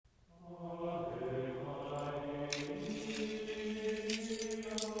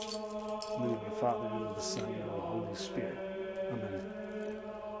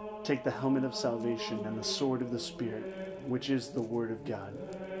Take the helmet of salvation and the sword of the Spirit, which is the Word of God.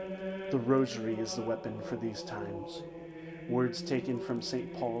 The Rosary is the weapon for these times. Words taken from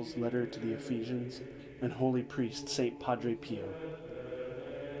St. Paul's letter to the Ephesians and Holy Priest St. Padre Pio.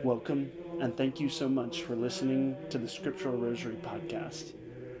 Welcome, and thank you so much for listening to the Scriptural Rosary podcast.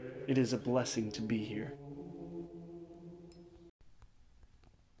 It is a blessing to be here.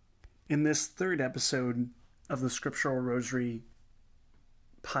 In this third episode of the Scriptural Rosary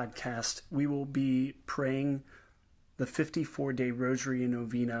podcast, we will be praying the 54-day Rosary and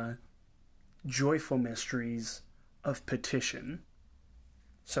Novena Joyful Mysteries of Petition.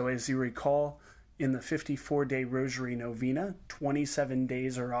 So as you recall, in the 54-day Rosary Novena, 27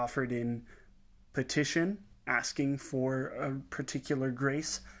 days are offered in petition, asking for a particular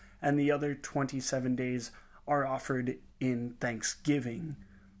grace, and the other 27 days are offered in thanksgiving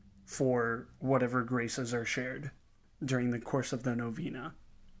for whatever graces are shared during the course of the novena.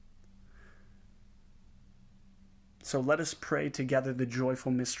 So let us pray together the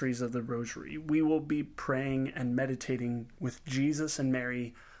joyful mysteries of the Rosary. We will be praying and meditating with Jesus and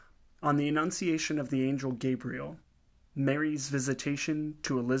Mary on the Annunciation of the angel Gabriel, Mary's visitation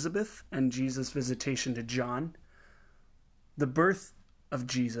to Elizabeth and Jesus' visitation to John, the birth of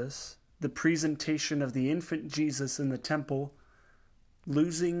Jesus, the presentation of the infant Jesus in the temple,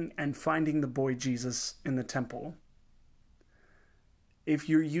 losing and finding the boy Jesus in the temple. If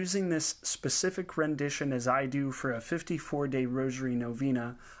you're using this specific rendition as I do for a 54-day Rosary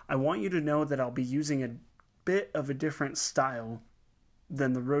Novena, I want you to know that I'll be using a bit of a different style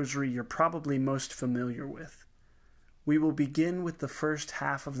than the Rosary you're probably most familiar with. We will begin with the first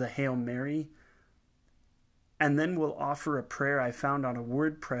half of the Hail Mary, and then we'll offer a prayer I found on a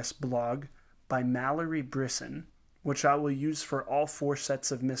WordPress blog by Mallory Brisson, which I will use for all four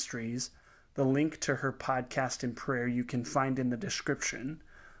sets of mysteries. The link to her podcast and prayer you can find in the description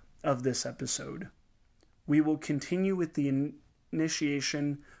of this episode. We will continue with the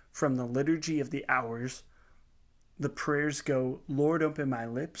initiation from the Liturgy of the Hours. The prayers go, Lord, open my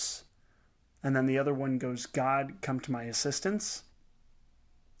lips. And then the other one goes, God, come to my assistance.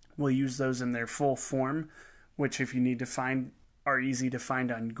 We'll use those in their full form, which if you need to find, are easy to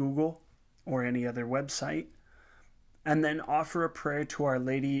find on Google or any other website. And then offer a prayer to Our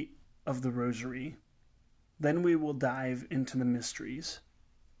Lady of the Rosary. Then we will dive into the mysteries.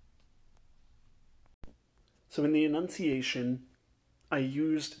 So in the Annunciation, I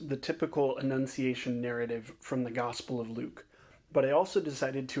used the typical Annunciation narrative from the Gospel of Luke, but I also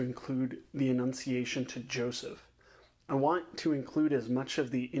decided to include the Annunciation to Joseph. I want to include as much of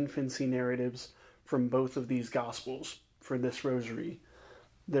the infancy narratives from both of these Gospels for this Rosary.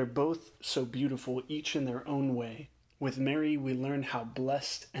 They're both so beautiful, each in their own way. With Mary, we learn how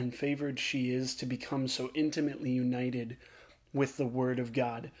blessed and favored she is to become so intimately united with the Word of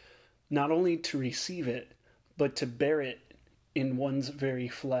God, not only to receive it, but to bear it in one's very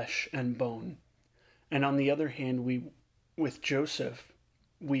flesh and bone. And on the other hand, with Joseph,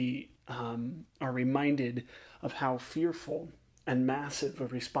 we are reminded of how fearful and massive a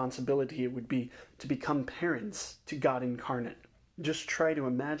responsibility it would be to become parents to God incarnate. Just try to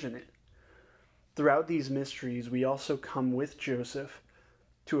imagine it. Throughout these mysteries, we also come with Joseph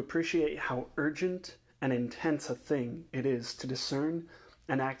to appreciate how urgent and intense a thing it is to discern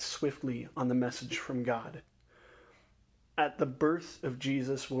and act swiftly on the message from God. At the birth of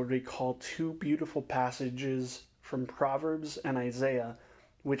Jesus, we'll recall two beautiful passages from Proverbs and Isaiah,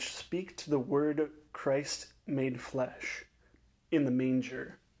 which speak to the Word Christ made flesh in the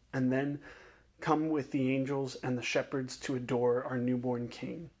manger, and then come with the angels and the shepherds to adore our newborn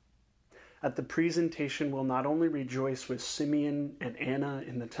King. At the presentation, we'll not only rejoice with Simeon and Anna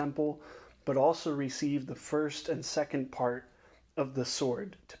in the temple, but also receive the first and second part of the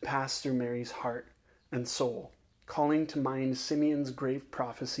sword to pass through Mary's heart and soul, calling to mind Simeon's grave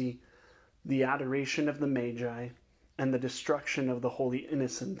prophecy, the adoration of the Magi, and the destruction of the holy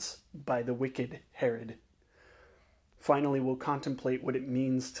innocents by the wicked Herod. Finally, we'll contemplate what it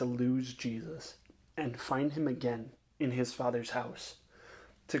means to lose Jesus and find him again in his Father's house.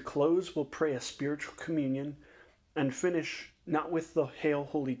 To close, we'll pray a spiritual communion and finish not with the Hail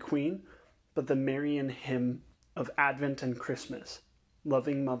Holy Queen, but the Marian hymn of Advent and Christmas,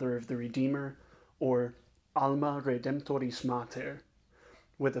 Loving Mother of the Redeemer, or Alma Redemptoris Mater,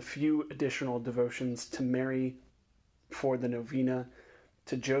 with a few additional devotions to Mary for the novena,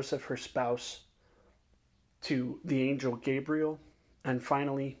 to Joseph, her spouse, to the angel Gabriel, and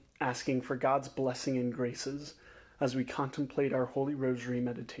finally asking for God's blessing and graces as we contemplate our Holy Rosary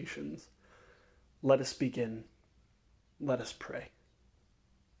meditations. Let us begin. Let us pray.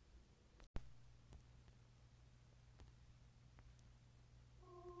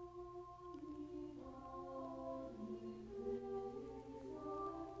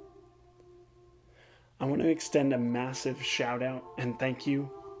 I want to extend a massive shout out and thank you,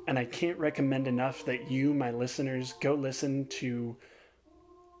 and I can't recommend enough that you, my listeners, go listen to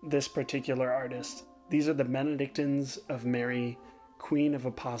this particular artist. These are the Benedictines of Mary, Queen of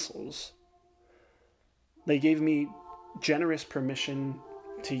Apostles. They gave me generous permission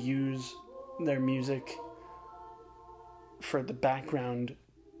to use their music for the background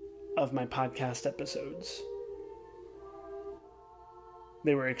of my podcast episodes.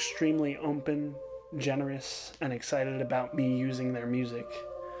 They were extremely open, generous, and excited about me using their music.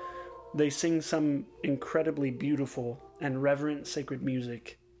 They sing some incredibly beautiful and reverent sacred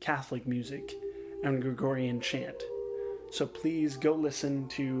music, Catholic music, and Gregorian chant. So please go listen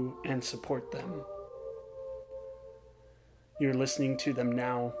to and support them. You're listening to them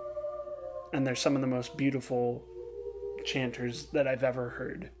now, and they're some of the most beautiful chanters that I've ever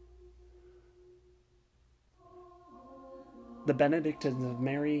heard. The Benedictines of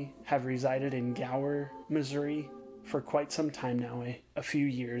Mary have resided in Gower, Missouri for quite some time now, a few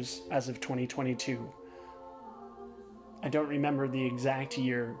years as of 2022. I don't remember the exact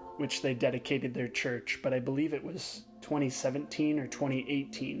year which they dedicated their church, but I believe it was 2017 or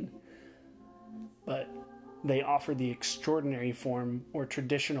 2018. But they offer the extraordinary form or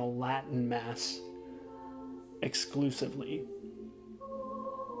traditional Latin Mass exclusively.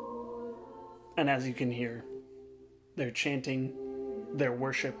 And as you can hear, their chanting, their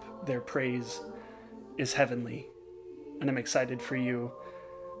worship, their praise is heavenly. And I'm excited for you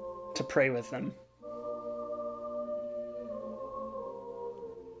to pray with them.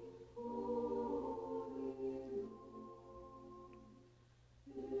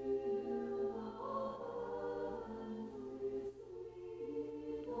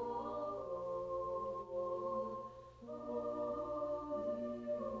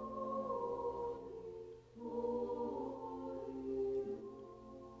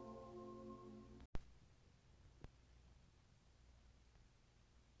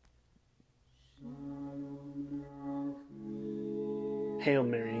 Hail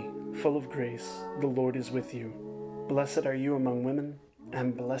Mary, full of grace, the Lord is with you. Blessed are you among women,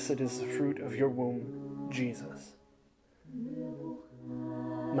 and blessed is the fruit of your womb, Jesus.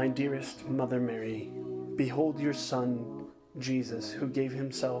 My dearest Mother Mary, behold your Son, Jesus, who gave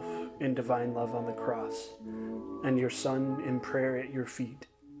himself in divine love on the cross, and your Son in prayer at your feet.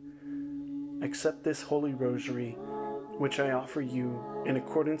 Accept this holy rosary, which I offer you in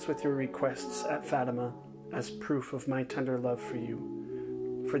accordance with your requests at Fatima, as proof of my tender love for you,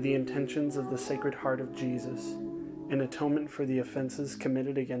 for the intentions of the Sacred Heart of Jesus, in atonement for the offenses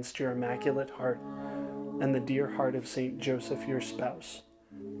committed against your Immaculate Heart and the dear heart of Saint Joseph, your spouse,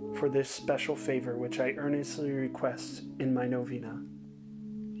 for this special favor which I earnestly request in my Novena.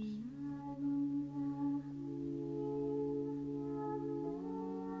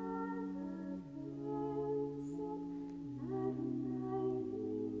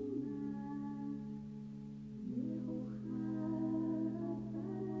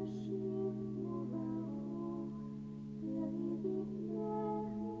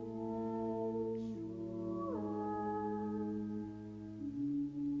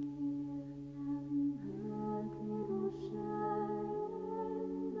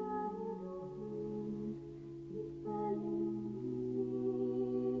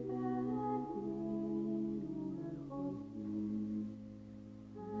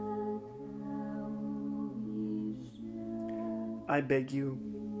 I beg you,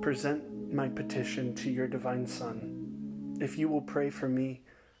 present my petition to your divine Son. If you will pray for me,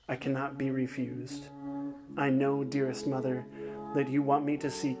 I cannot be refused. I know, dearest Mother, that you want me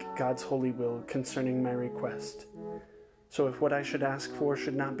to seek God's holy will concerning my request. So if what I should ask for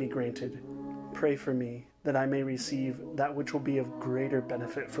should not be granted, pray for me that I may receive that which will be of greater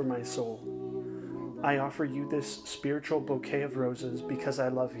benefit for my soul. I offer you this spiritual bouquet of roses because I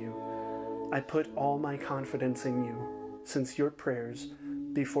love you. I put all my confidence in you, since your prayers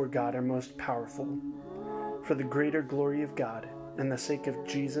before God are most powerful. For the greater glory of God and the sake of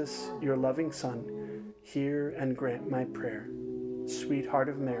Jesus, your loving Son, hear and grant my prayer. Sweet Heart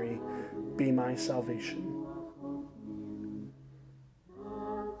of Mary, be my salvation.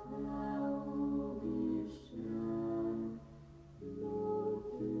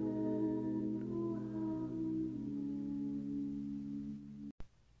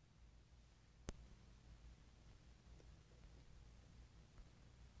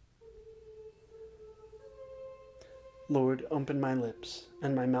 Lord, open my lips,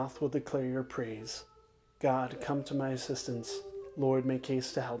 and my mouth will declare your praise. God, come to my assistance. Lord, make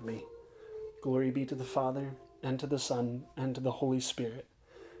haste to help me. Glory be to the Father, and to the Son, and to the Holy Spirit,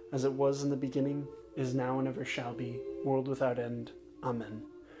 as it was in the beginning, is now, and ever shall be, world without end. Amen.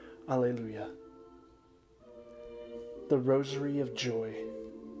 Alleluia. The Rosary of Joy.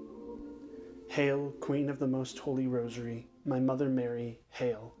 Hail, Queen of the Most Holy Rosary, my Mother Mary,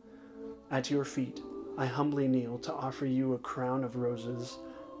 hail. At your feet I humbly kneel to offer you a crown of roses,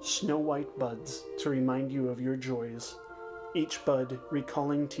 snow-white buds to remind you of your joys, each bud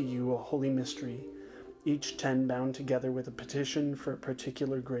recalling to you a holy mystery, each 10 bound together with a petition for a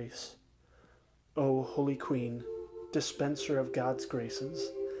particular grace. O Holy Queen, dispenser of God's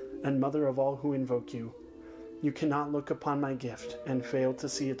graces, and mother of all who invoke you, you cannot look upon my gift and fail to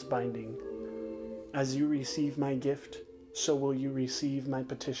see its binding. As you receive my gift, so will you receive my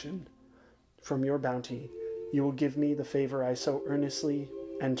petition. From your bounty, you will give me the favor I so earnestly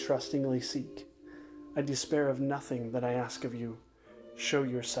and trustingly seek. I despair of nothing that I ask of you. Show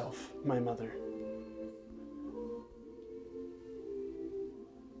yourself, my mother.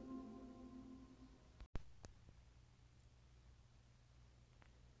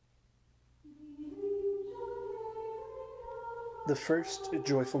 The first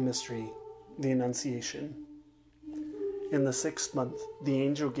joyful mystery, the Annunciation. In the 6th month, the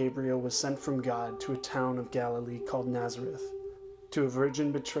angel Gabriel was sent from God to a town of Galilee called Nazareth, to a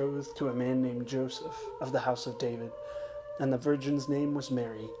virgin betrothed to a man named Joseph of the house of David, and the virgin's name was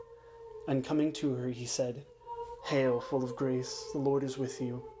Mary. And coming to her, he said, "Hail, full of grace, the Lord is with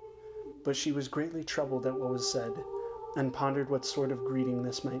you." But she was greatly troubled at what was said, and pondered what sort of greeting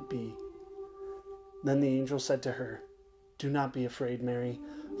this might be. Then the angel said to her, "Do not be afraid, Mary,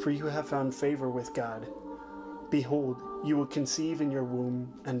 for you have found favor with God. Behold, you will conceive in your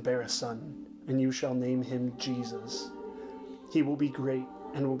womb and bear a son, and you shall name him Jesus. He will be great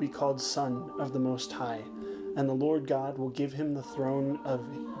and will be called Son of the Most High, and the Lord God will give him the throne of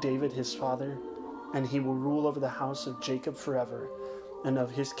David his father, and he will rule over the house of Jacob forever, and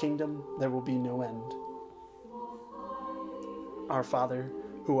of his kingdom there will be no end. Our Father,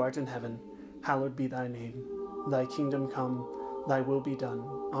 who art in heaven, hallowed be thy name. Thy kingdom come, thy will be done,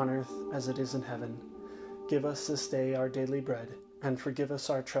 on earth as it is in heaven. Give us this day our daily bread, and forgive us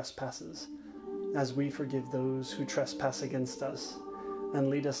our trespasses, as we forgive those who trespass against us. And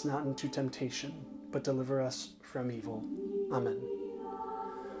lead us not into temptation, but deliver us from evil. Amen."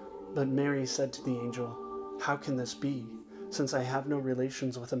 But Mary said to the angel, "How can this be, since I have no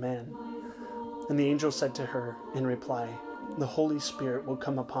relations with a man?" And the angel said to her in reply, "The Holy Spirit will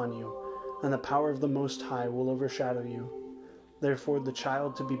come upon you, and the power of the Most High will overshadow you. Therefore the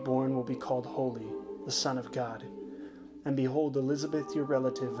child to be born will be called Holy, the Son of God. And behold, Elizabeth your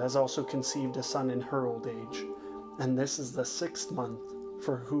relative has also conceived a son in her old age, and this is the 6th month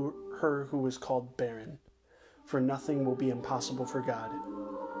for her who is called barren. For nothing will be impossible for God."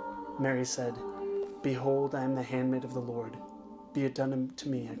 Mary said, "Behold, I am the handmaid of the Lord. Be it done to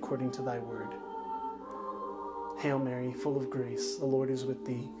me according to thy word." Hail Mary, full of grace, the Lord is with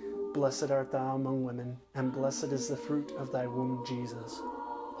thee. Blessed art thou among women, and blessed is the fruit of thy womb, Jesus.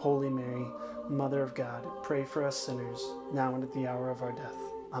 Holy Mary, Mother of God, pray for us sinners, now and at the hour of our death.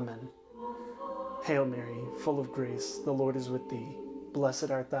 Amen. Hail Mary, full of grace, the Lord is with thee.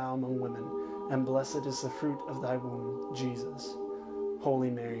 Blessed art thou among women, and blessed is the fruit of thy womb, Jesus. Holy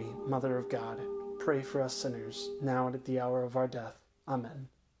Mary, Mother of God, pray for us sinners, now and at the hour of our death. Amen.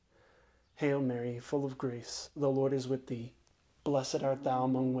 Hail Mary, full of grace, the Lord is with thee. Blessed art thou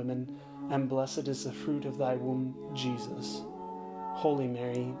among women, and blessed is the fruit of thy womb, Jesus. Holy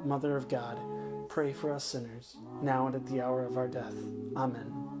Mary, Mother of God, pray for us sinners, now and at the hour of our death.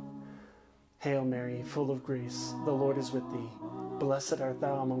 Amen. Hail Mary, full of grace, the Lord is with thee. Blessed art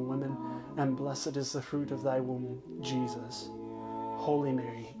thou among women, and blessed is the fruit of thy womb, Jesus. Holy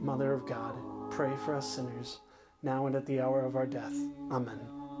Mary, Mother of God, pray for us sinners, now and at the hour of our death. Amen.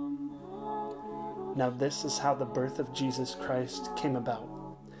 Now this is how the birth of Jesus Christ came about.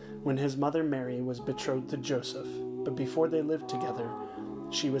 When his mother Mary was betrothed to Joseph, but before they lived together,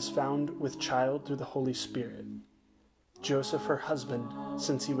 she was found with child through the Holy Spirit. Joseph, her husband,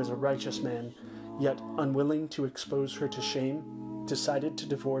 since he was a righteous man, yet unwilling to expose her to shame, decided to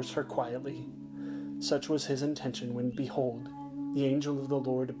divorce her quietly. Such was his intention when, behold, the angel of the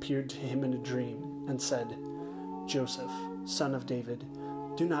Lord appeared to him in a dream and said, "Joseph, son of David,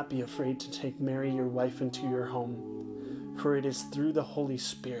 do not be afraid to take Mary your wife into your home, for it is through the Holy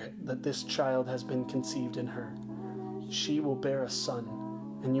Spirit that this child has been conceived in her. She will bear a son,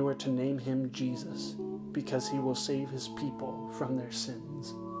 and you are to name him Jesus, because he will save his people from their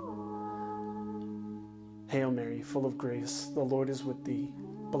sins." Hail Mary, full of grace, the Lord is with thee.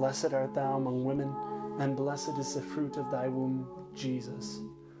 Blessed art thou among women, and blessed is the fruit of thy womb, Jesus.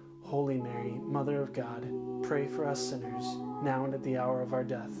 Holy Mary, Mother of God, pray for us sinners, now and at the hour of our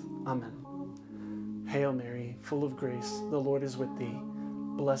death. Amen. Hail Mary, full of grace, the Lord is with thee.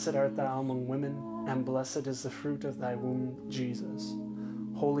 Blessed art thou among women, and blessed is the fruit of thy womb, Jesus.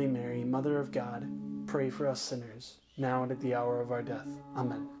 Holy Mary, Mother of God, pray for us sinners, now and at the hour of our death.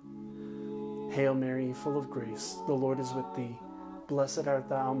 Amen. Hail Mary, full of grace, the Lord is with thee. Blessed art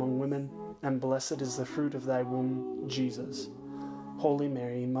thou among women, and blessed is the fruit of thy womb, Jesus. Holy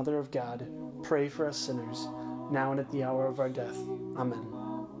Mary, Mother of God, pray for us sinners, now and at the hour of our death. Amen.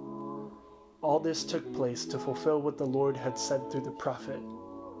 All this took place to fulfill what the Lord had said through the prophet.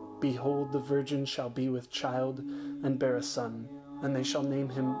 Behold, the virgin shall be with child and bear a son, and they shall name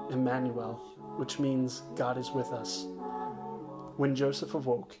him Emmanuel, which means God is with us. When Joseph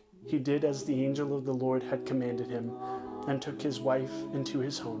awoke, he did as the angel of the Lord had commanded him, and took his wife into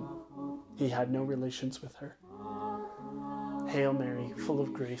his home. He had no relations with her. Hail Mary, full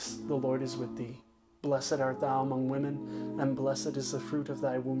of grace, the Lord is with thee. Blessed art thou among women, and blessed is the fruit of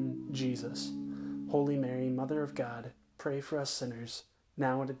thy womb, Jesus. Holy Mary, Mother of God, pray for us sinners,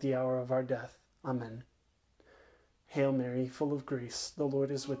 now and at the hour of our death. Amen. Hail Mary, full of grace, the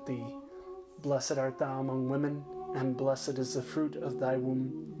Lord is with thee. Blessed art thou among women, and blessed is the fruit of thy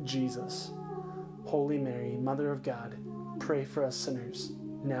womb, Jesus. Holy Mary, Mother of God, pray for us sinners,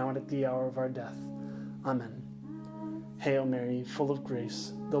 now and at the hour of our death. Amen. Hail Mary, full of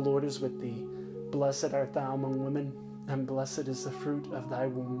grace, the Lord is with thee. Blessed art thou among women, and blessed is the fruit of thy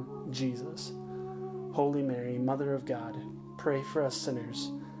womb, Jesus. Holy Mary, Mother of God, pray for us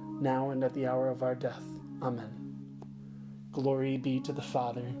sinners, now and at the hour of our death. Amen. Glory be to the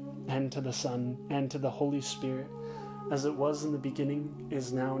Father, and to the Son, and to the Holy Spirit, as it was in the beginning,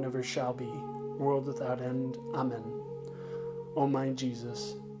 is now, and ever shall be, world without end. Amen. O my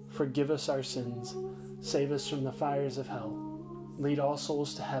Jesus, forgive us our sins, save us from the fires of hell, lead all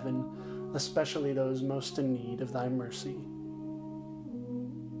souls to heaven, especially those most in need of thy mercy.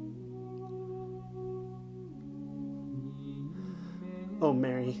 O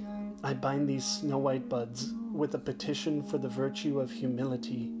Mary, I bind these snow-white buds with a petition for the virtue of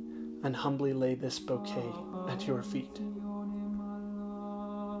humility, and humbly lay this bouquet at your feet.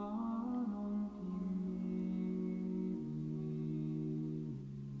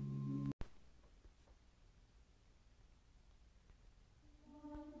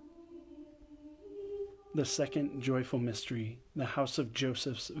 The second joyful mystery, the house of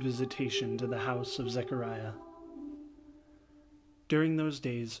Joseph's visitation to the house of Zechariah. During those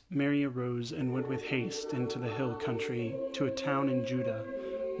days, Mary arose and went with haste into the hill country to a town in Judah,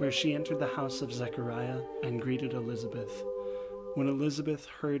 where she entered the house of Zechariah and greeted Elizabeth. When Elizabeth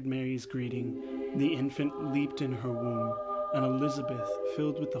heard Mary's greeting, the infant leaped in her womb, and Elizabeth,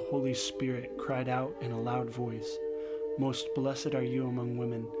 filled with the Holy Spirit, cried out in a loud voice, "Most blessed are you among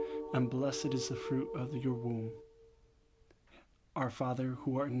women, and blessed is the fruit of your womb. Our Father,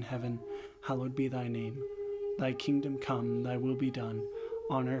 who art in heaven, hallowed be thy name. Thy kingdom come, thy will be done,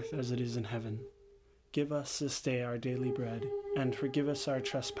 on earth as it is in heaven. Give us this day our daily bread, and forgive us our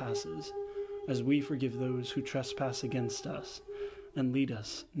trespasses, as we forgive those who trespass against us. And lead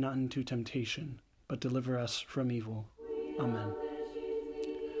us not into temptation, but deliver us from evil. Amen.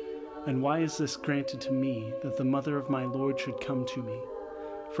 And why is this granted to me, that the mother of my Lord should come to me?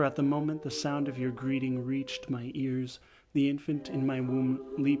 For at the moment the sound of your greeting reached my ears, the infant in my womb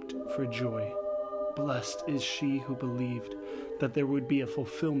leaped for joy. Blessed is she who believed that there would be a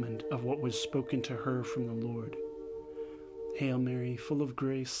fulfillment of what was spoken to her from the Lord. Hail Mary, full of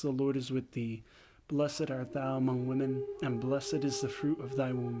grace, the Lord is with thee. Blessed art thou among women, and blessed is the fruit of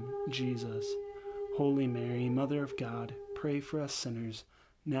thy womb, Jesus. Holy Mary, Mother of God, pray for us sinners,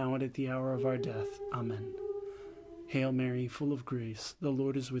 now and at the hour of our death. Amen. Hail Mary, full of grace, the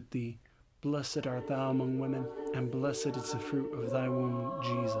Lord is with thee. Blessed art thou among women, and blessed is the fruit of thy womb,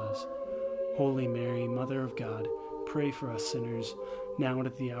 Jesus. Holy Mary, Mother of God, pray for us sinners, now and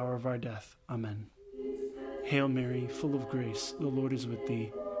at the hour of our death. Amen. Hail Mary, full of grace, the Lord is with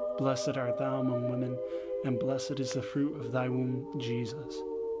thee. Blessed art thou among women, and blessed is the fruit of thy womb, Jesus.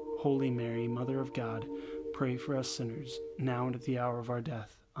 Holy Mary, Mother of God, pray for us sinners, now and at the hour of our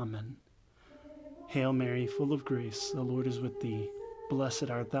death. Amen. Hail Mary, full of grace, the Lord is with thee. Blessed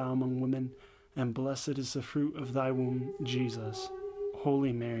art thou among women, and blessed is the fruit of thy womb, Jesus.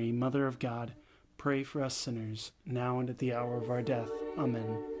 Holy Mary, Mother of God, pray for us sinners, now and at the hour of our death.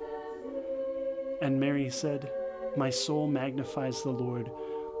 Amen. And Mary said, My soul magnifies the Lord,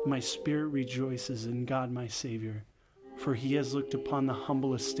 my spirit rejoices in God my Savior, for he has looked upon the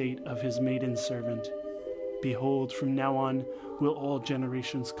humble estate of his maiden servant. Behold, from now on will all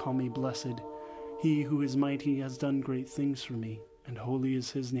generations call me blessed. He who is mighty has done great things for me, and holy is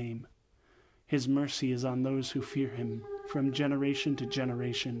his name. His mercy is on those who fear him, from generation to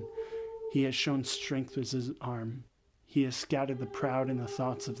generation. He has shown strength with his arm. He has scattered the proud in the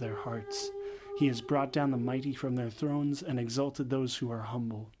thoughts of their hearts. He has brought down the mighty from their thrones and exalted those who are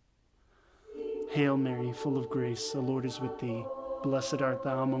humble. Hail Mary, full of grace, the Lord is with thee. Blessed art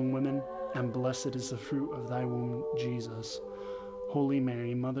thou among women, and blessed is the fruit of thy womb, Jesus. Holy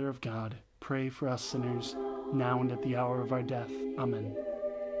Mary, Mother of God, pray for us sinners, now and at the hour of our death. Amen.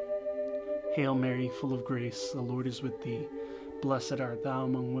 Hail Mary, full of grace, the Lord is with thee. Blessed art thou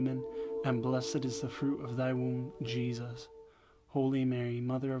among women, and blessed is the fruit of thy womb, Jesus. Holy Mary,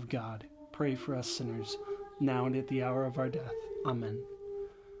 Mother of God, pray for us sinners, now and at the hour of our death. Amen.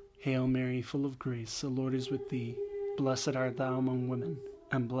 Hail Mary, full of grace, the Lord is with thee. Blessed art thou among women,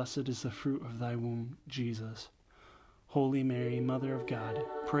 and blessed is the fruit of thy womb, Jesus. Holy Mary, Mother of God,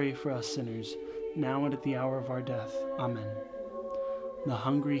 pray for us sinners, now and at the hour of our death. Amen. The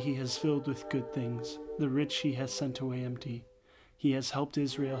hungry he has filled with good things, the rich he has sent away empty. He has helped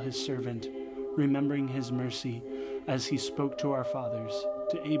Israel his servant, remembering his mercy, as he spoke to our fathers,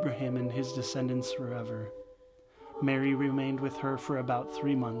 to Abraham and his descendants forever. Mary remained with her for about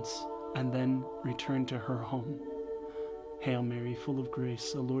 3 months, and then returned to her home. Hail Mary, full of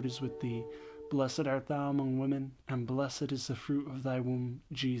grace, the Lord is with thee. Blessed art thou among women, and blessed is the fruit of thy womb,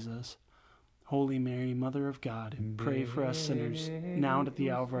 Jesus. Holy Mary, Mother of God, pray for us sinners, now and at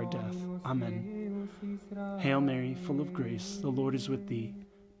the hour of our death. Amen. Hail Mary, full of grace, the Lord is with thee.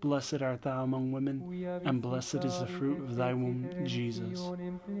 Blessed art thou among women, and blessed is the fruit of thy womb, Jesus.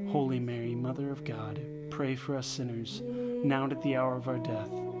 Holy Mary, Mother of God, pray for us sinners, now and at the hour of our death.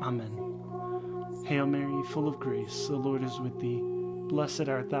 Amen. Hail Mary, full of grace, the Lord is with thee. Blessed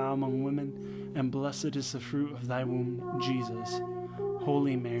art thou among women, and blessed is the fruit of thy womb, Jesus.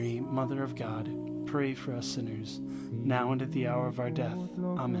 Holy Mary, Mother of God, pray for us sinners, now and at the hour of our death.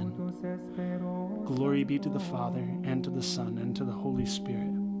 Amen. Glory be to the Father, and to the Son, and to the Holy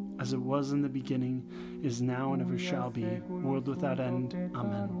Spirit, as it was in the beginning, is now, and ever shall be, world without end.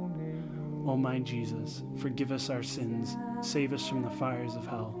 Amen. O my Jesus, forgive us our sins, save us from the fires of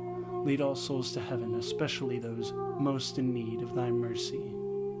hell. Lead all souls to heaven, especially those most in need of thy mercy.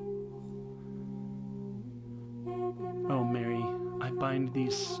 O Mary, I bind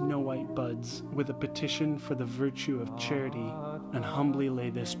these snow-white buds with a petition for the virtue of charity, and humbly lay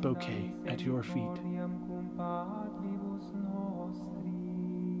this bouquet at your feet.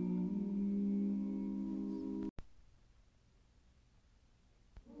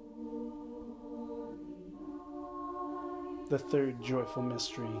 The third joyful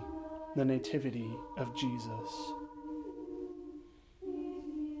mystery, the Nativity of Jesus.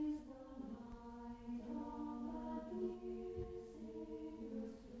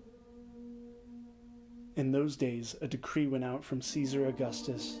 In those days, a decree went out from Caesar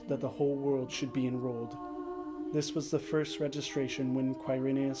Augustus that the whole world should be enrolled. This was the first registration when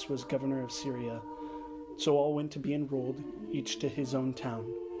Quirinius was governor of Syria. So all went to be enrolled, each to his own town.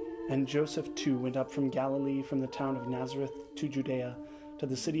 And Joseph too went up from Galilee, from the town of Nazareth to Judea, to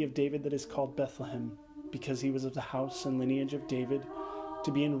the city of David that is called Bethlehem, because he was of the house and lineage of David,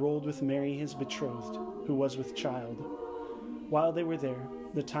 to be enrolled with Mary his betrothed, who was with child. While they were there,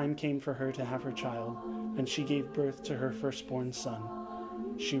 the time came for her to have her child, and she gave birth to her firstborn son.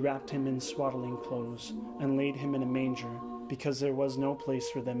 She wrapped him in swaddling clothes, and laid him in a manger, because there was no place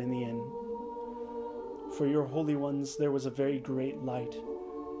for them in the inn. For your holy ones there was a very great light,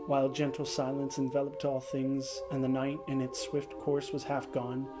 while gentle silence enveloped all things, and the night in its swift course was half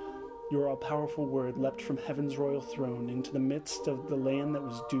gone. Your all-powerful word leapt from heaven's royal throne into the midst of the land that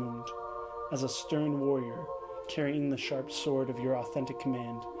was doomed, as a stern warrior carrying the sharp sword of your authentic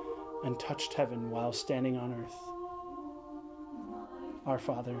command, and touched heaven while standing on earth. Our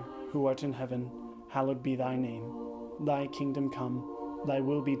Father, who art in heaven, hallowed be thy name. Thy kingdom come, thy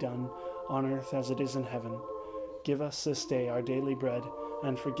will be done, on earth as it is in heaven. Give us this day our daily bread,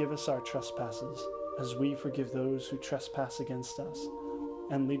 and forgive us our trespasses, as we forgive those who trespass against us.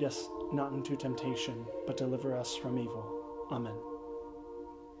 And lead us not into temptation, but deliver us from evil. Amen.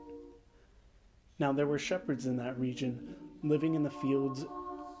 Now there were shepherds in that region, living in the fields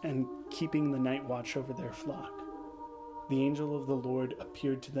and keeping the night watch over their flock. The angel of the Lord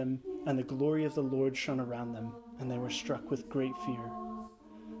appeared to them, and the glory of the Lord shone around them, and they were struck with great fear.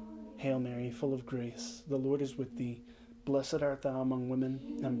 Hail Mary, full of grace, the Lord is with thee. Blessed art thou among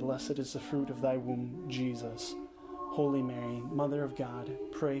women, and blessed is the fruit of thy womb, Jesus. Holy Mary, Mother of God,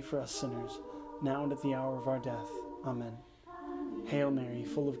 pray for us sinners, now and at the hour of our death. Amen. Hail Mary,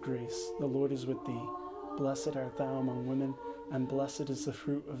 full of grace, the Lord is with thee. Blessed art thou among women, and blessed is the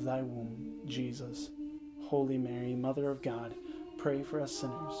fruit of thy womb, Jesus. Holy Mary, Mother of God, pray for us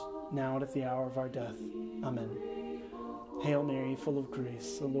sinners, now and at the hour of our death. Amen. Hail Mary, full of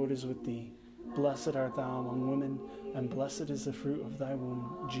grace, the Lord is with thee. Blessed art thou among women, and blessed is the fruit of thy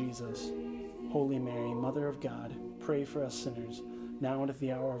womb, Jesus. Holy Mary, Mother of God, pray for us sinners, now and at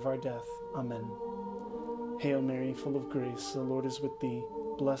the hour of our death. Amen. Hail Mary, full of grace, the Lord is with thee.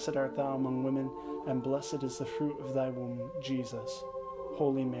 Blessed art thou among women, and blessed is the fruit of thy womb, Jesus.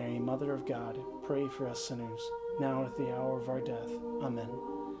 Holy Mary, Mother of God, pray for us sinners, now and at the hour of our death. Amen.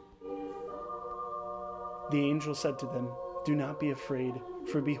 The angel said to them, Do not be afraid,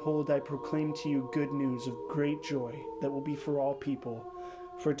 for behold, I proclaim to you good news of great joy that will be for all people.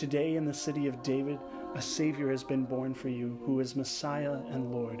 For today in the city of David a Savior has been born for you, who is Messiah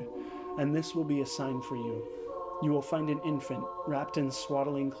and Lord. And this will be a sign for you. You will find an infant wrapped in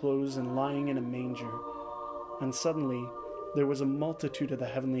swaddling clothes and lying in a manger. And suddenly there was a multitude of the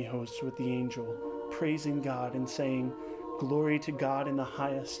heavenly hosts with the angel, praising God and saying, Glory to God in the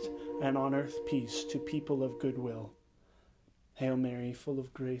highest, and on earth peace to people of good will. Hail Mary, full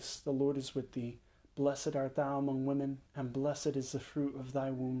of grace, the Lord is with thee. Blessed art thou among women, and blessed is the fruit of thy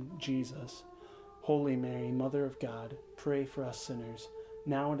womb, Jesus. Holy Mary, Mother of God, pray for us sinners,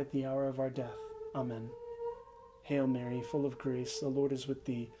 now and at the hour of our death. Amen. Hail Mary, full of grace, the Lord is with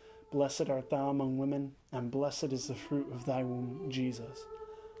thee. Blessed art thou among women, and blessed is the fruit of thy womb, Jesus.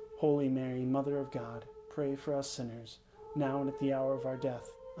 Holy Mary, Mother of God, pray for us sinners, now and at the hour of our death.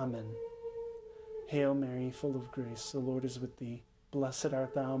 Amen. Hail Mary, full of grace, the Lord is with thee. Blessed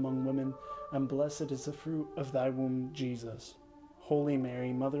art thou among women, and blessed is the fruit of thy womb, Jesus. Holy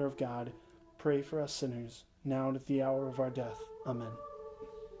Mary, Mother of God, pray for us sinners, now and at the hour of our death. Amen.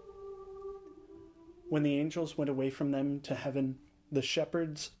 When the angels went away from them to heaven, the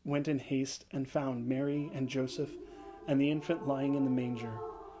shepherds went in haste and found Mary and Joseph and the infant lying in the manger.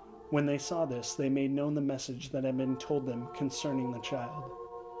 When they saw this, they made known the message that had been told them concerning the child.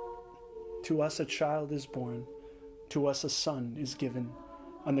 To us a child is born, to us a son is given,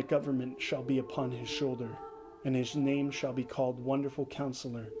 and the government shall be upon his shoulder, and his name shall be called Wonderful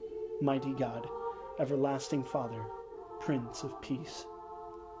Counselor, Mighty God, Everlasting Father, Prince of Peace.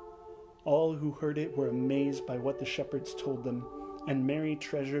 All who heard it were amazed by what the shepherds told them, and Mary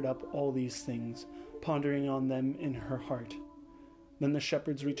treasured up all these things, pondering on them in her heart. Then the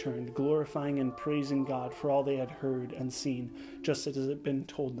shepherds returned, glorifying and praising God for all they had heard and seen, just as it had been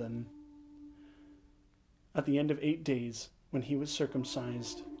told them. At the end of 8 days, when he was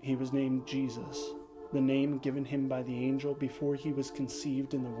circumcised, he was named Jesus, the name given him by the angel before he was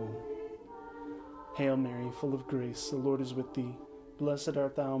conceived in the womb. Hail Mary, full of grace, the Lord is with thee. Blessed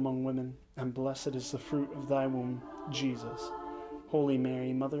art thou among women, and blessed is the fruit of thy womb, Jesus. Holy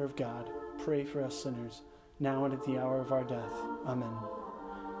Mary, Mother of God, pray for us sinners, now and at the hour of our death. Amen.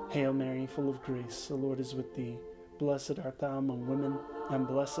 Hail Mary, full of grace, the Lord is with thee. Blessed art thou among women, and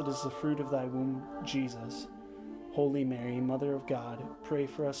blessed is the fruit of thy womb, Jesus. Holy Mary, Mother of God, pray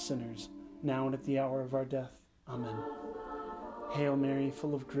for us sinners, now and at the hour of our death. Amen. Hail Mary,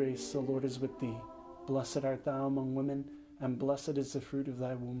 full of grace, the Lord is with thee. Blessed art thou among women, and blessed is the fruit of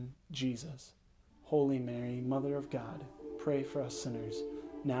thy womb, Jesus. Holy Mary, Mother of God, pray for us sinners,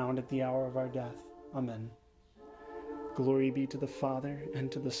 now and at the hour of our death. Amen. Glory be to the Father,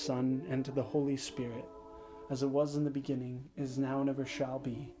 and to the Son, and to the Holy Spirit, as it was in the beginning, is now, and ever shall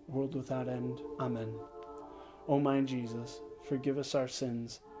be, world without end. Amen. O my Jesus, forgive us our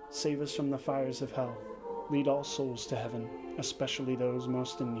sins, save us from the fires of hell, lead all souls to heaven, especially those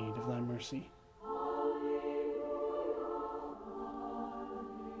most in need of thy mercy.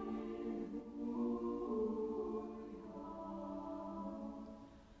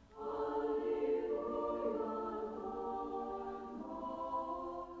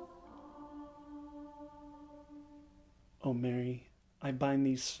 O Mary, I bind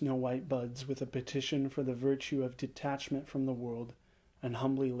these snow-white buds with a petition for the virtue of detachment from the world, and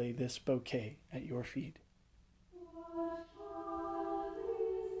humbly lay this bouquet at your feet.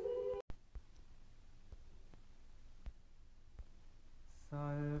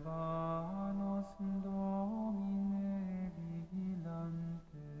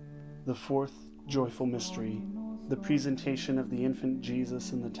 The fourth joyful mystery, the presentation of the infant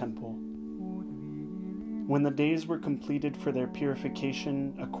Jesus in the temple. When the days were completed for their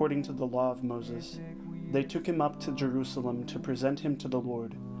purification according to the law of Moses, they took him up to Jerusalem to present him to the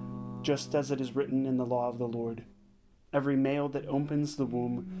Lord, just as it is written in the law of the Lord. Every male that opens the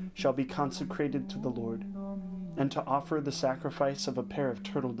womb shall be consecrated to the Lord, and to offer the sacrifice of a pair of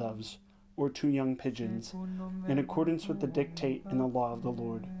turtle doves, or 2 young pigeons, in accordance with the dictate in the law of the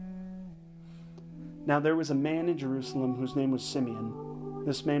Lord. Now there was a man in Jerusalem whose name was Simeon.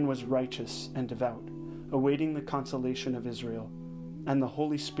 This man was righteous and devout, awaiting the consolation of Israel, and the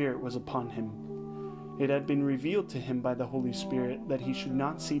Holy Spirit was upon him. It had been revealed to him by the Holy Spirit that he should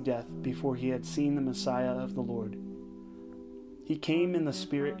not see death before he had seen the Messiah of the Lord. He came in the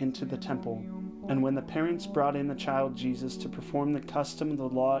Spirit into the temple, and when the parents brought in the child Jesus to perform the custom of the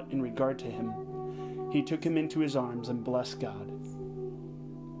law in regard to him, he took him into his arms and blessed God.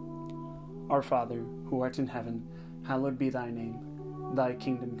 Our Father, who art in heaven, hallowed be thy name. Thy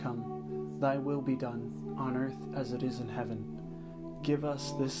kingdom come, thy will be done, on earth as it is in heaven. Give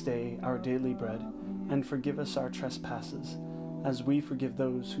us this day our daily bread, and forgive us our trespasses, as we forgive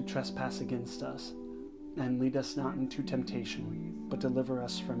those who trespass against us. And lead us not into temptation, but deliver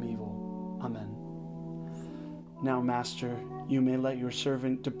us from evil. Amen. Now, Master, you may let your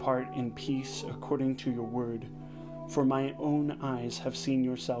servant depart in peace according to your word. For my own eyes have seen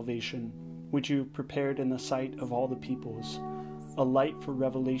your salvation, which you have prepared in the sight of all the peoples, a light for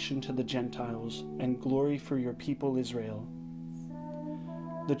revelation to the Gentiles, and glory for your people Israel.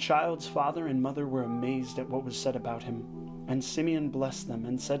 The child's father and mother were amazed at what was said about him, and Simeon blessed them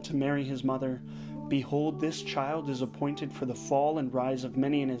and said to Mary his mother, Behold, this child is appointed for the fall and rise of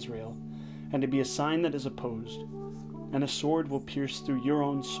many in Israel, and to be a sign that is opposed, and a sword will pierce through your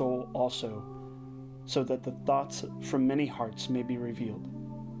own soul also, so that the thoughts from many hearts may be revealed.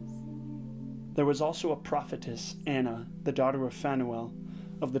 There was also a prophetess, Anna, the daughter of Phanuel,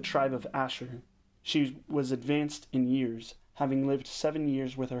 of the tribe of Asher. She was advanced in years, having lived 7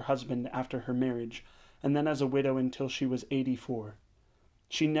 years with her husband after her marriage, and then as a widow until she was 84.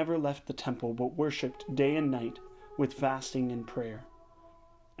 She never left the temple, but worshipped day and night with fasting and prayer.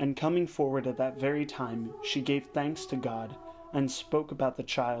 And coming forward at that very time, she gave thanks to God, and spoke about the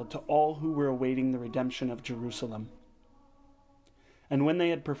child to all who were awaiting the redemption of Jerusalem. And when they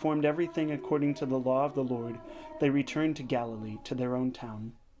had performed everything according to the law of the Lord, they returned to Galilee, to their own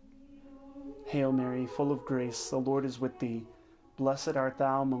town. Hail Mary, full of grace, the Lord is with thee. Blessed art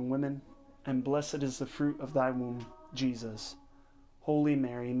thou among women, and blessed is the fruit of thy womb, Jesus. Holy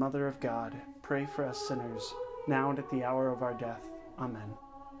Mary, Mother of God, pray for us sinners, now and at the hour of our death. Amen.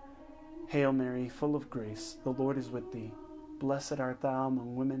 Hail Mary, full of grace, the Lord is with thee. Blessed art thou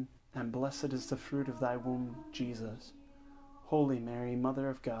among women, and blessed is the fruit of thy womb, Jesus. Holy Mary, Mother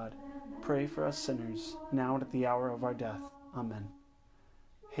of God, pray for us sinners, now and at the hour of our death. Amen.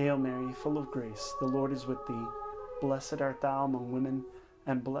 Hail Mary, full of grace, the Lord is with thee. Blessed art thou among women,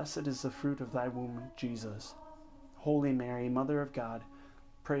 and blessed is the fruit of thy womb, Jesus. Holy Mary, Mother of God,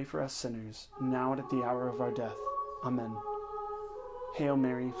 pray for us sinners, now and at the hour of our death. Amen. Hail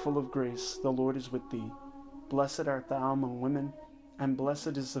Mary, full of grace, the Lord is with thee. Blessed art thou among women, and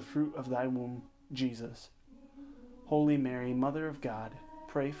blessed is the fruit of thy womb, Jesus. Holy Mary, Mother of God,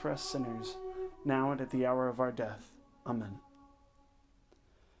 pray for us sinners, now and at the hour of our death. Amen.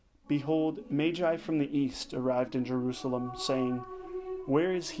 Behold, Magi from the east arrived in Jerusalem, saying,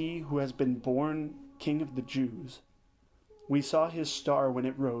 Where is he who has been born King of the Jews? We saw his star when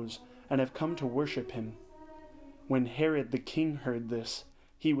it rose, and have come to worship him. When Herod the king heard this,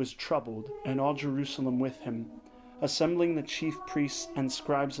 he was troubled, and all Jerusalem with him. Assembling the chief priests and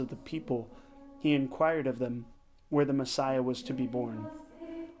scribes of the people, he inquired of them where the Messiah was to be born.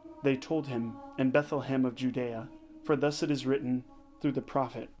 They told him, In Bethlehem of Judea, for thus it is written through the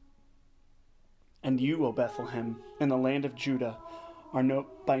prophet, And you, O Bethlehem, in the land of Judah, are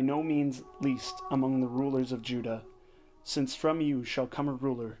by no means least among the rulers of Judah, since from you shall come a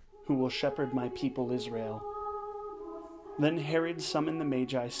ruler who will shepherd my people Israel. Then Herod summoned the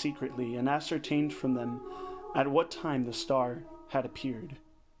Magi secretly and ascertained from them at what time the star had appeared.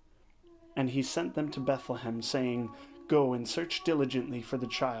 And he sent them to Bethlehem, saying, Go and search diligently for the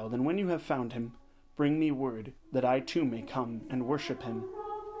child, and when you have found him, bring me word, that I too may come and worship him.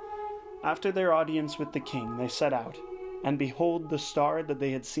 After their audience with the king, they set out, and behold, the star that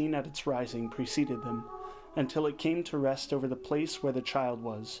they had seen at its rising preceded them, until it came to rest over the place where the child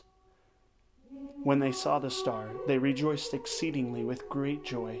was. When they saw the star, they rejoiced exceedingly with great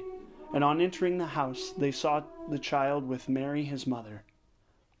joy. And on entering the house, they saw the child with Mary his mother.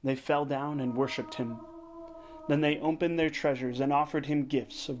 They fell down and worshipped him. Then they opened their treasures and offered him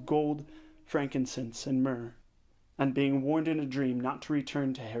gifts of gold, frankincense, and myrrh. And being warned in a dream not to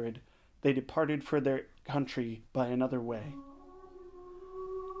return to Herod, they departed for their country by another way.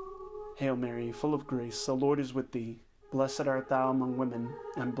 Hail Mary, full of grace, the Lord is with thee. Blessed art thou among women,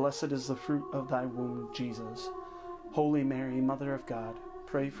 and blessed is the fruit of thy womb, Jesus. Holy Mary, Mother of God,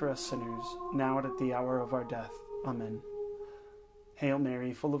 pray for us sinners, now and at the hour of our death. Amen. Hail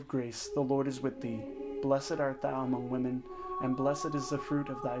Mary, full of grace, the Lord is with thee. Blessed art thou among women, and blessed is the fruit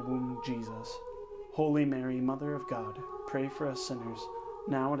of thy womb, Jesus. Holy Mary, Mother of God, pray for us sinners,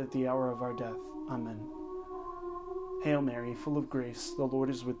 now and at the hour of our death. Amen. Hail Mary, full of grace, the Lord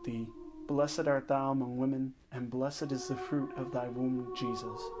is with thee. blessed art thou among women, and blessed is the fruit of thy womb,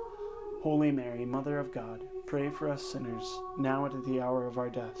 Jesus. Holy Mary, Mother of God, pray for us sinners, now and at the hour of our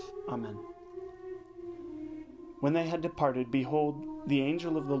death. Amen. When they had departed, behold, the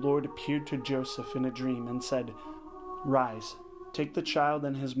angel of the Lord appeared to Joseph in a dream, and said, Rise, take the child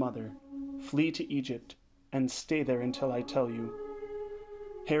and his mother, flee to Egypt, and stay there until I tell you.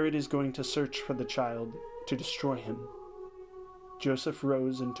 Herod is going to search for the child to destroy him. Joseph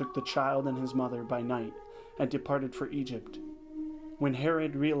rose and took the child and his mother by night, and departed for Egypt. When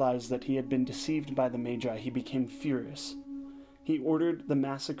Herod realized that he had been deceived by the Magi, he became furious. He ordered the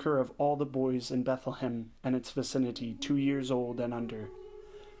massacre of all the boys in Bethlehem and its vicinity, 2 years old and under,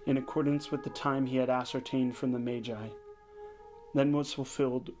 in accordance with the time he had ascertained from the Magi. Then was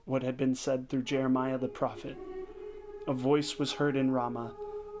fulfilled what had been said through Jeremiah the prophet. A voice was heard in Ramah,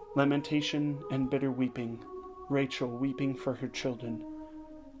 lamentation and bitter weeping, Rachel weeping for her children.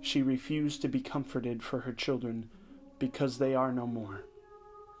 She refused to be comforted for her children, because they are no more.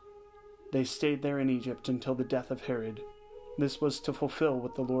 They stayed there in Egypt until the death of Herod. This was to fulfill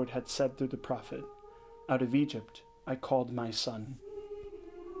what the Lord had said through the prophet, Out of Egypt I called my son.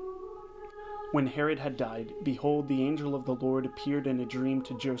 When Herod had died, behold, the angel of the Lord appeared in a dream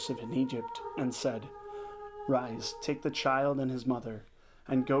to Joseph in Egypt, and said, Rise, take the child and his mother,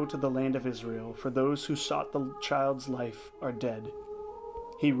 and go to the land of Israel, for those who sought the child's life are dead.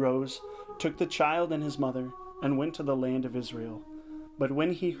 He rose, took the child and his mother, and went to the land of Israel. But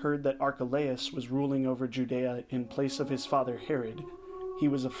when he heard that Archelaus was ruling over Judea in place of his father Herod, he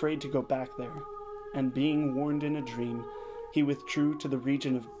was afraid to go back there, and being warned in a dream, he withdrew to the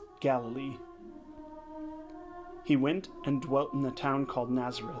region of Galilee. He went and dwelt in the town called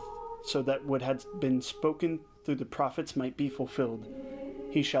Nazareth, so that what had been spoken through the prophets might be fulfilled.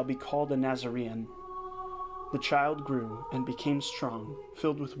 He shall be called a Nazarene. The child grew and became strong,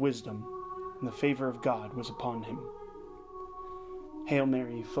 filled with wisdom, and the favor of God was upon him. Hail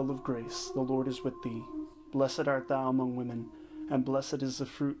Mary, full of grace, the Lord is with thee. Blessed art thou among women, and blessed is the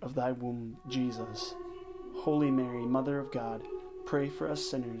fruit of thy womb, Jesus. Holy Mary, Mother of God, pray for us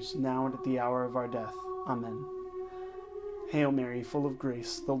sinners, now and at the hour of our death. Amen. Hail Mary, full of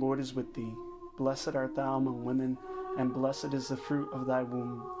grace, the Lord is with thee. Blessed art thou among women, and blessed is the fruit of thy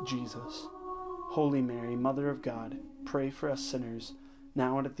womb, Jesus. Holy Mary, Mother of God, pray for us sinners,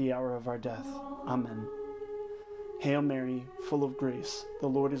 now and at the hour of our death. Amen. Hail Mary, full of grace, the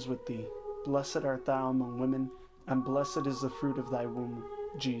Lord is with thee. Blessed art thou among women, and blessed is the fruit of thy womb,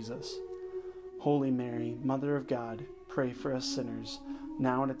 Jesus. Holy Mary, Mother of God, pray for us sinners,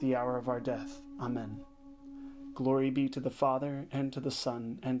 now and at the hour of our death. Amen. Glory be to the Father, and to the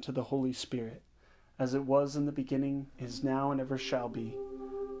Son, and to the Holy Spirit, as it was in the beginning, is now, and ever shall be,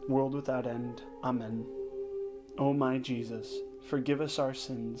 world without end. Amen. O my Jesus, forgive us our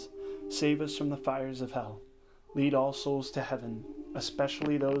sins, save us from the fires of hell, lead all souls to heaven,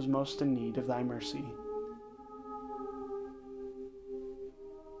 especially those most in need of thy mercy.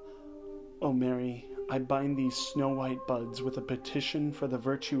 O Mary, I bind these snow-white buds with a petition for the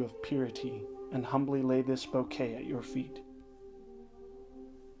virtue of purity, and humbly lay this bouquet at your feet.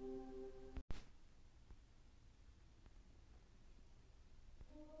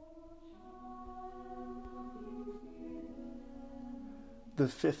 The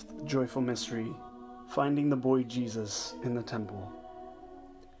fifth joyful mystery, finding the boy Jesus in the temple.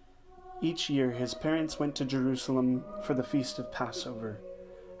 Each year his parents went to Jerusalem for the feast of Passover,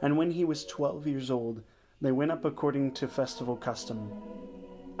 and when he was 12 years old, they went up according to festival custom.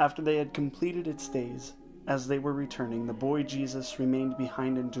 After they had completed its days, as they were returning, the boy Jesus remained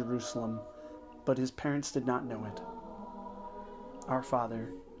behind in Jerusalem, but his parents did not know it. Our Father,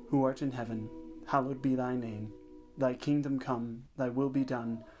 who art in heaven, hallowed be thy name. Thy kingdom come, thy will be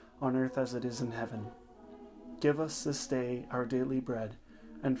done, on earth as it is in heaven. Give us this day our daily bread,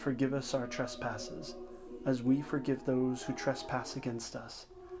 and forgive us our trespasses, as we forgive those who trespass against us.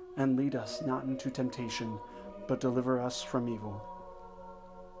 And lead us not into temptation, but deliver us from evil.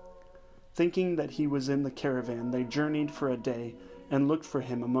 Thinking that he was in the caravan, they journeyed for a day, and looked for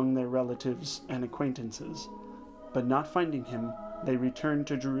him among their relatives and acquaintances. But not finding him, they returned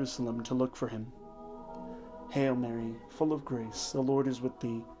to Jerusalem to look for him. Hail Mary, full of grace, the Lord is with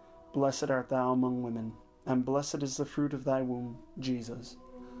thee. Blessed art thou among women, and blessed is the fruit of thy womb, Jesus.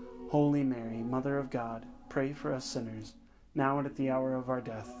 Holy Mary, Mother of God, pray for us sinners, now and at the hour of our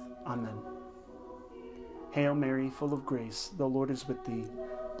death. Amen. Hail Mary, full of grace, the Lord is with thee.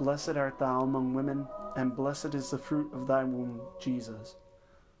 Blessed art thou among women, and blessed is the fruit of thy womb, Jesus.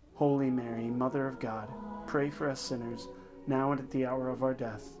 Holy Mary, Mother of God, pray for us sinners, now and at the hour of our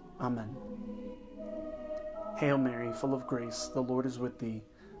death. Amen. Hail Mary, full of grace, the Lord is with thee.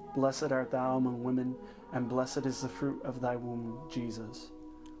 blessed art thou among women, and blessed is the fruit of thy womb, Jesus.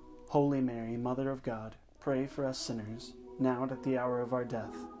 Holy Mary, Mother of God, pray for us sinners, now and at the hour of our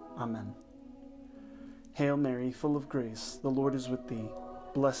death. Amen. Hail Mary, full of grace, the Lord is with thee.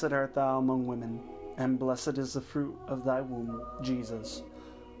 Blessed art thou among women, and blessed is the fruit of thy womb, Jesus.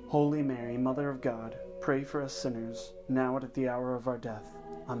 Holy Mary, Mother of God, pray for us sinners, now and at the hour of our death.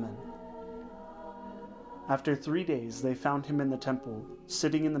 Amen. After 3 days they found him in the temple,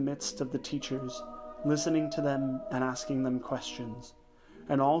 sitting in the midst of the teachers, listening to them and asking them questions.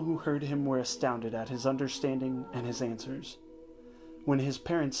 And all who heard him were astounded at his understanding and his answers. When his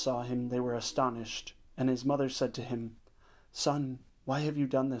parents saw him, they were astonished, and his mother said to him, "Son, why have you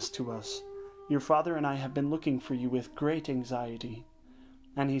done this to us? Your father and I have been looking for you with great anxiety."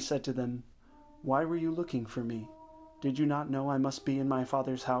 And he said to them, "Why were you looking for me? Did you not know I must be in my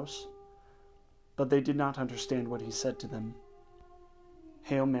Father's house?" But they did not understand what he said to them.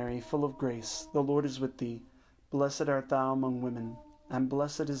 Hail Mary, full of grace, the Lord is with thee. Blessed art thou among women, and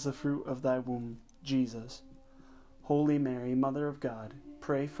blessed is the fruit of thy womb, Jesus. Holy Mary, Mother of God,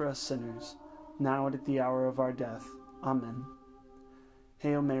 pray for us sinners, now and at the hour of our death. Amen.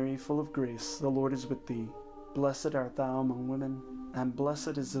 Hail Mary, full of grace, the Lord is with thee. Blessed art thou among women, and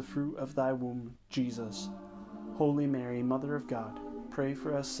blessed is the fruit of thy womb, Jesus. Holy Mary, Mother of God, pray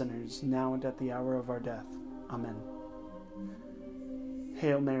for us sinners, now and at the hour of our death. Amen.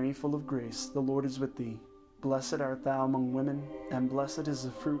 Hail Mary, full of grace, the Lord is with thee. Blessed art thou among women, and blessed is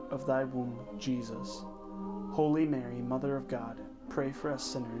the fruit of thy womb, Jesus. Holy Mary, Mother of God, pray for us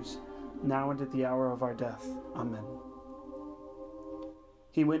sinners, now and at the hour of our death. Amen.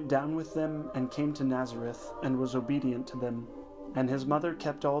 He went down with them and came to Nazareth, and was obedient to them, and his mother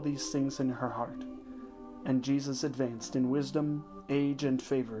kept all these things in her heart. And Jesus advanced in wisdom, age, and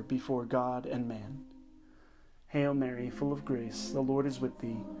favor before God and man. Hail Mary, full of grace, the Lord is with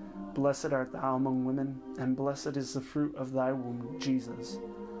thee. Blessed art thou among women, and blessed is the fruit of thy womb, Jesus.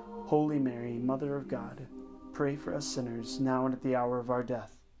 Holy Mary, Mother of God, pray for us sinners, now and at the hour of our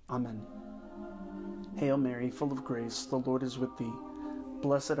death. Amen. Hail Mary, full of grace, the Lord is with thee.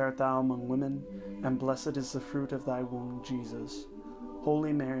 Blessed art thou among women, and blessed is the fruit of thy womb, Jesus.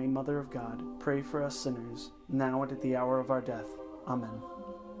 Holy Mary, Mother of God, pray for us sinners, now and at the hour of our death. Amen.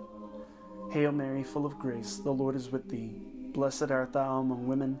 Hail Mary, full of grace, the Lord is with thee. Blessed art thou among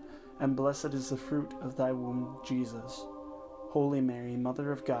women, and blessed is the fruit of thy womb, Jesus. Holy Mary,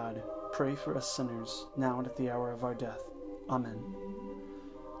 Mother of God, pray for us sinners, now and at the hour of our death. Amen.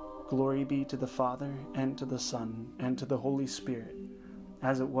 Glory be to the Father, and to the Son, and to the Holy Spirit,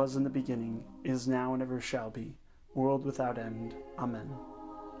 as it was in the beginning, is now, and ever shall be, world without end. Amen.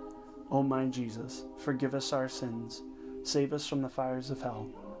 O my Jesus, forgive us our sins, save us from the fires of hell,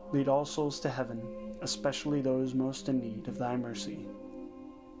 lead all souls to heaven, especially those most in need of thy mercy.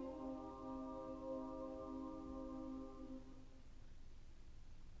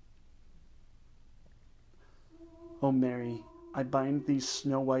 O Mary, I bind these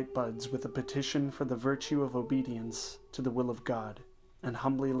snow-white buds with a petition for the virtue of obedience to the will of God, and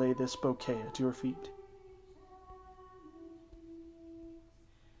humbly lay this bouquet at your feet.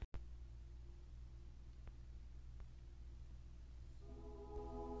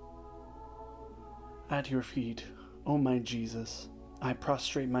 At your feet, O my Jesus, I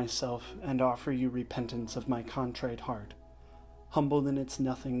prostrate myself and offer you repentance of my contrite heart, humbled in its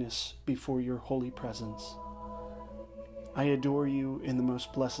nothingness before your holy presence. I adore you in the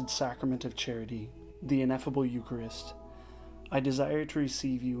most blessed sacrament of charity, the ineffable Eucharist. I desire to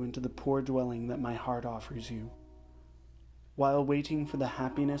receive you into the poor dwelling that my heart offers you. While waiting for the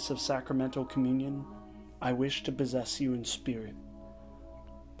happiness of sacramental communion, I wish to possess you in spirit.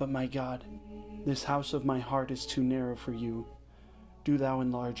 But my God, this house of my heart is too narrow for you. Do thou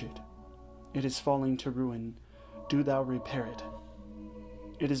enlarge it. It is falling to ruin. Do thou repair it.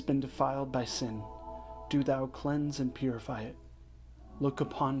 It has been defiled by sin. Do thou cleanse and purify it. Look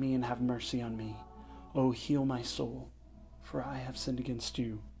upon me and have mercy on me. O heal my soul, for I have sinned against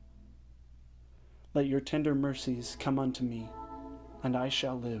you. Let your tender mercies come unto me, and I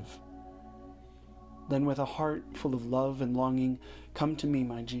shall live. Then with a heart full of love and longing, come to me,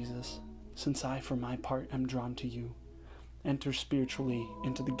 my Jesus, since I for my part am drawn to you. Enter spiritually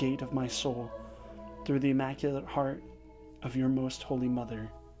into the gate of my soul, through the immaculate heart of your most holy mother,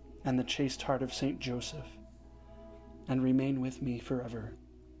 and the chaste heart of Saint Joseph, and remain with me forever,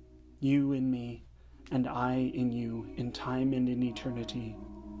 you in me, and I in you, in time and in eternity,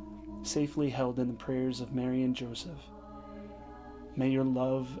 safely held in the prayers of Mary and Joseph. May your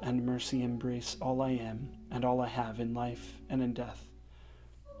love and mercy embrace all I am and all I have in life and in death.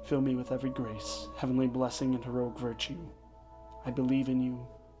 Fill me with every grace, heavenly blessing, and heroic virtue. I believe in you.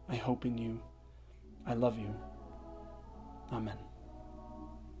 I hope in you. I love you. Amen.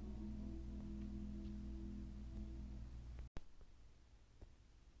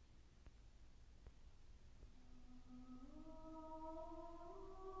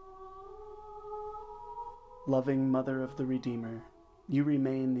 Loving Mother of the Redeemer, you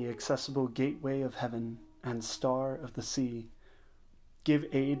remain the accessible gateway of heaven and star of the sea. Give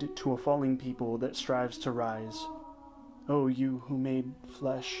aid to a falling people that strives to rise. O you who made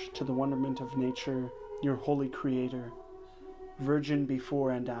flesh to the wonderment of nature, your holy Creator, Virgin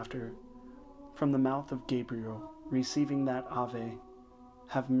before and after, from the mouth of Gabriel, receiving that Ave,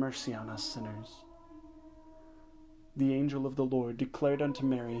 have mercy on us sinners. The angel of the Lord declared unto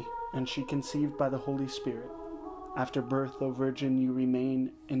Mary, and she conceived by the Holy Spirit. After birth, O Virgin, you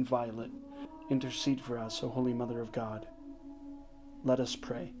remain inviolate. Intercede for us, O Holy Mother of God. Let us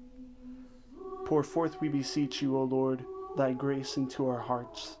pray. Pour forth, we beseech you, O Lord, thy grace into our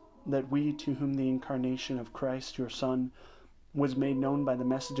hearts, that we, to whom the incarnation of Christ, your Son, was made known by the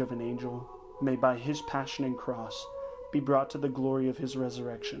message of an angel, may by his passion and cross be brought to the glory of his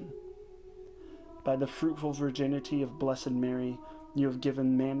resurrection. By the fruitful virginity of Blessed Mary, you have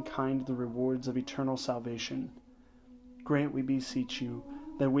given mankind the rewards of eternal salvation. Grant, we beseech you,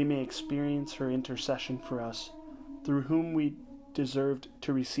 that we may experience her intercession for us, through whom we deserved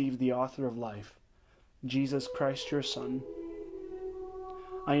to receive the author of life, Jesus Christ, your Son.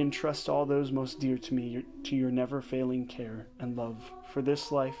 I entrust all those most dear to me to your never-failing care and love for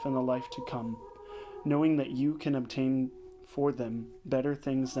this life and the life to come, knowing that you can obtain for them better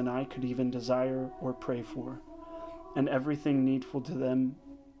things than I could even desire or pray for, and everything needful to them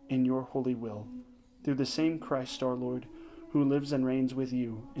in your holy will, through the same Christ our Lord, who lives and reigns with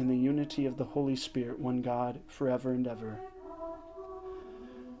you in the unity of the Holy Spirit, one God, forever and ever.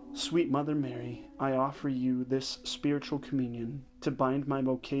 Sweet Mother Mary, I offer you this spiritual communion, to bind my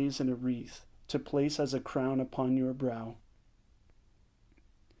bouquets in a wreath, to place as a crown upon your brow.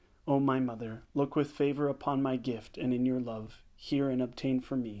 O my Mother, look with favor upon my gift, and in your love, hear and obtain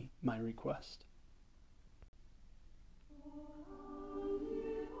for me my request.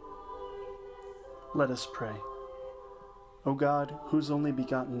 Let us pray. O God, whose only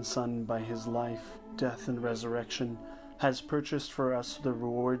begotten Son, by his life, death, and resurrection, has purchased for us the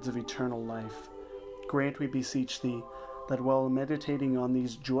rewards of eternal life, grant, we beseech thee, that while meditating on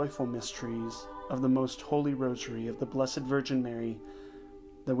these joyful mysteries of the most holy Rosary of the Blessed Virgin Mary,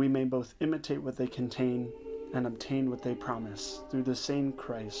 that we may both imitate what they contain and obtain what they promise, through the same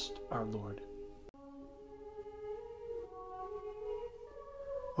Christ our Lord.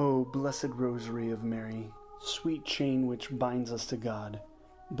 O blessed Rosary of Mary, sweet chain which binds us to God,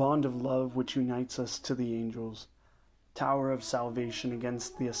 bond of love which unites us to the angels, tower of salvation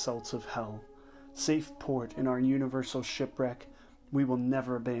against the assaults of hell, safe port in our universal shipwreck, we will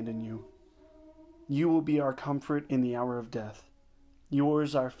never abandon you. You will be our comfort in the hour of death,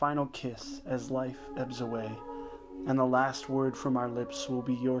 yours our final kiss as life ebbs away, and the last word from our lips will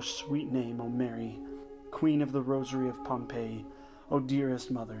be your sweet name, O Mary, Queen of the Rosary of Pompeii, O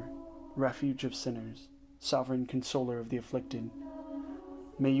dearest Mother, refuge of sinners, sovereign consoler of the afflicted.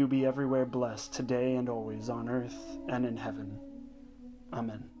 May you be everywhere blessed, today and always, on earth and in heaven.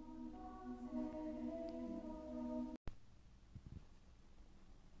 Amen.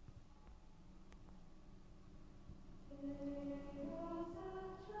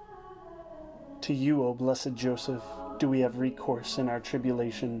 To you, O blessed Joseph, do we have recourse in our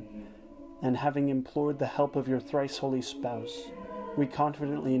tribulation, and having implored the help of your thrice holy spouse, we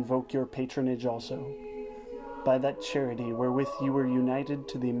confidently invoke your patronage also. By that charity wherewith you were united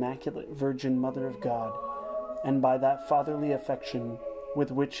to the Immaculate Virgin Mother of God, and by that fatherly affection with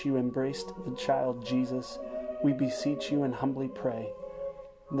which you embraced the child Jesus, we beseech you and humbly pray,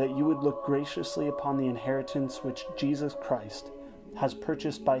 that you would look graciously upon the inheritance which Jesus Christ has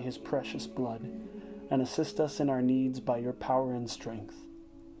purchased by his precious blood, and assist us in our needs by your power and strength.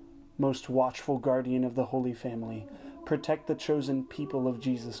 Most watchful guardian of the Holy Family, protect the chosen people of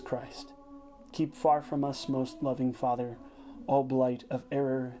Jesus Christ. Keep far from us, most loving Father, all blight of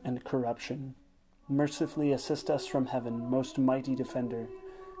error and corruption. Mercifully assist us from heaven, most mighty Defender,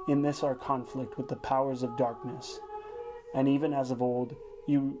 in this our conflict with the powers of darkness. And even as of old,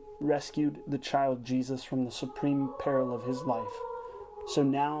 you rescued the child Jesus from the supreme peril of his life. So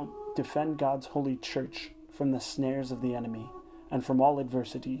now defend God's holy church from the snares of the enemy and from all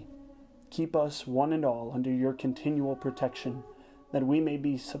adversity. Keep us, one and all, under your continual protection, that we may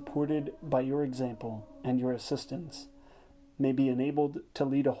be supported by your example and your assistance, may be enabled to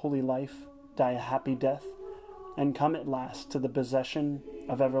lead a holy life, die a happy death, and come at last to the possession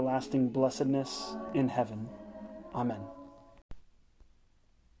of everlasting blessedness in heaven. Amen.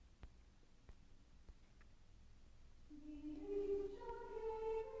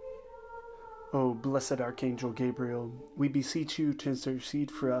 blessed Archangel Gabriel, we beseech you to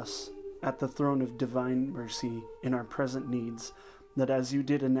intercede for us at the throne of divine mercy in our present needs, that as you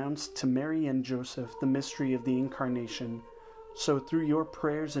did announce to Mary and Joseph the mystery of the Incarnation, so through your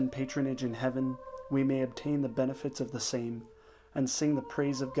prayers and patronage in heaven, we may obtain the benefits of the same, and sing the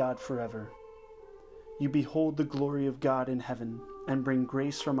praise of God forever. You behold the glory of God in heaven, and bring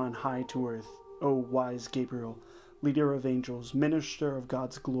grace from on high to earth, O wise Gabriel, leader of angels, minister of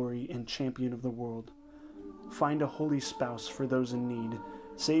God's glory, and champion of the world. Find a holy spouse for those in need,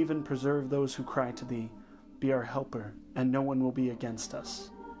 save and preserve those who cry to thee. Be our helper, and no one will be against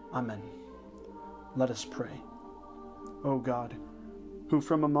us. Amen. Let us pray. O God, who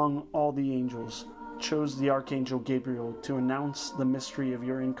from among all the angels chose the Archangel Gabriel to announce the mystery of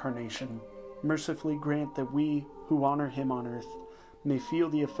your incarnation, mercifully grant that we who honor him on earth may feel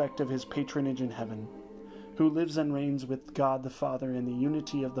the effect of his patronage in heaven, who lives and reigns with God the Father in the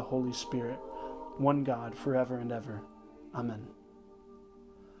unity of the Holy Spirit, one God, forever and ever. Amen.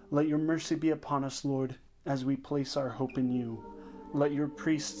 Let your mercy be upon us, Lord, as we place our hope in you. Let your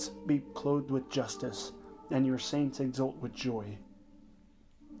priests be clothed with justice, and your saints exult with joy.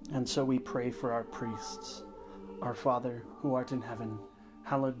 And so we pray for our priests. Our Father, who art in heaven,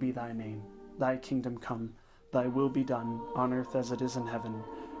 hallowed be thy name. Thy kingdom come, thy will be done, on earth as it is in heaven.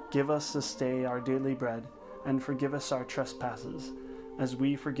 Give us this day our daily bread, and forgive us our trespasses, as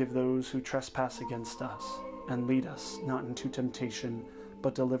we forgive those who trespass against us. And lead us not into temptation,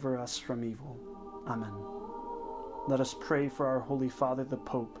 but deliver us from evil. Amen. Let us pray for our Holy Father the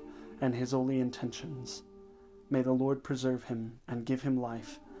Pope and his holy intentions. May the Lord preserve him and give him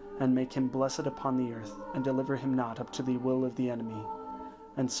life, and make him blessed upon the earth, and deliver him not up to the will of the enemy.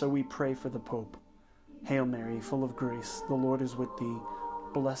 And so we pray for the Pope. Hail Mary, full of grace, the Lord is with thee.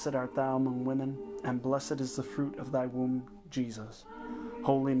 Blessed art thou among women, and blessed is the fruit of thy womb, Jesus.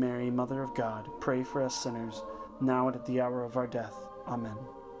 Holy Mary, Mother of God, pray for us sinners, now and at the hour of our death. Amen.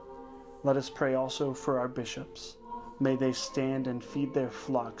 Let us pray also for our bishops. May they stand and feed their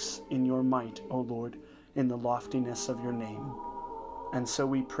flocks in your might, O Lord, in the loftiness of your name. And so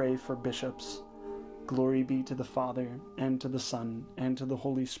we pray for bishops. Glory be to the Father, and to the Son, and to the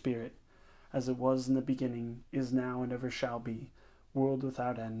Holy Spirit, as it was in the beginning, is now, and ever shall be, world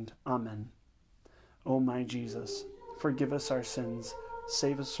without end. Amen. O my Jesus, forgive us our sins,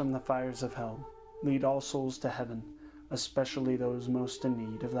 save us from the fires of hell, lead all souls to heaven, especially those most in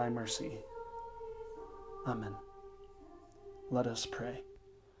need of thy mercy. Amen. Let us pray.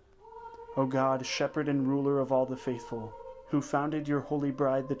 O God, shepherd and ruler of all the faithful, who founded your holy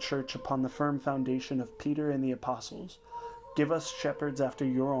bride, the Church, upon the firm foundation of Peter and the apostles, give us shepherds after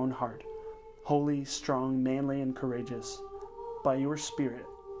your own heart, holy, strong, manly, and courageous. By your Spirit,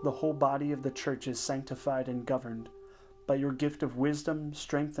 the whole body of the Church is sanctified and governed. By your gift of wisdom,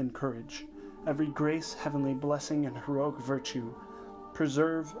 strength, and courage, every grace, heavenly blessing, and heroic virtue,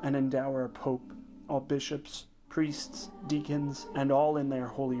 preserve and endow our Pope, all bishops, priests, deacons, and all in their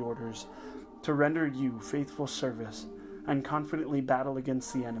holy orders, to render you faithful service and confidently battle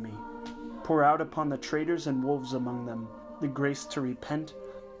against the enemy. Pour out upon the traitors and wolves among them the grace to repent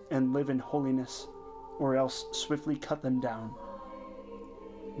and live in holiness, or else swiftly cut them down,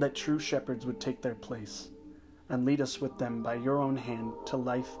 that true shepherds would take their place, and lead us with them by your own hand to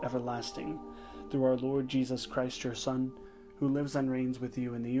life everlasting, through our Lord Jesus Christ, your Son, who lives and reigns with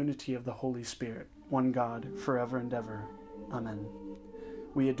you in the unity of the Holy Spirit, one God, forever and ever. Amen.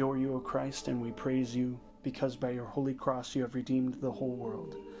 We adore you, O Christ, and we praise you, because by your holy cross you have redeemed the whole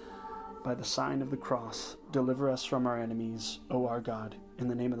world. By the sign of the cross, deliver us from our enemies, O our God, in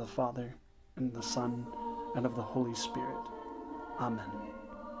the name of the Father, and the Son, and of the Holy Spirit. Amen.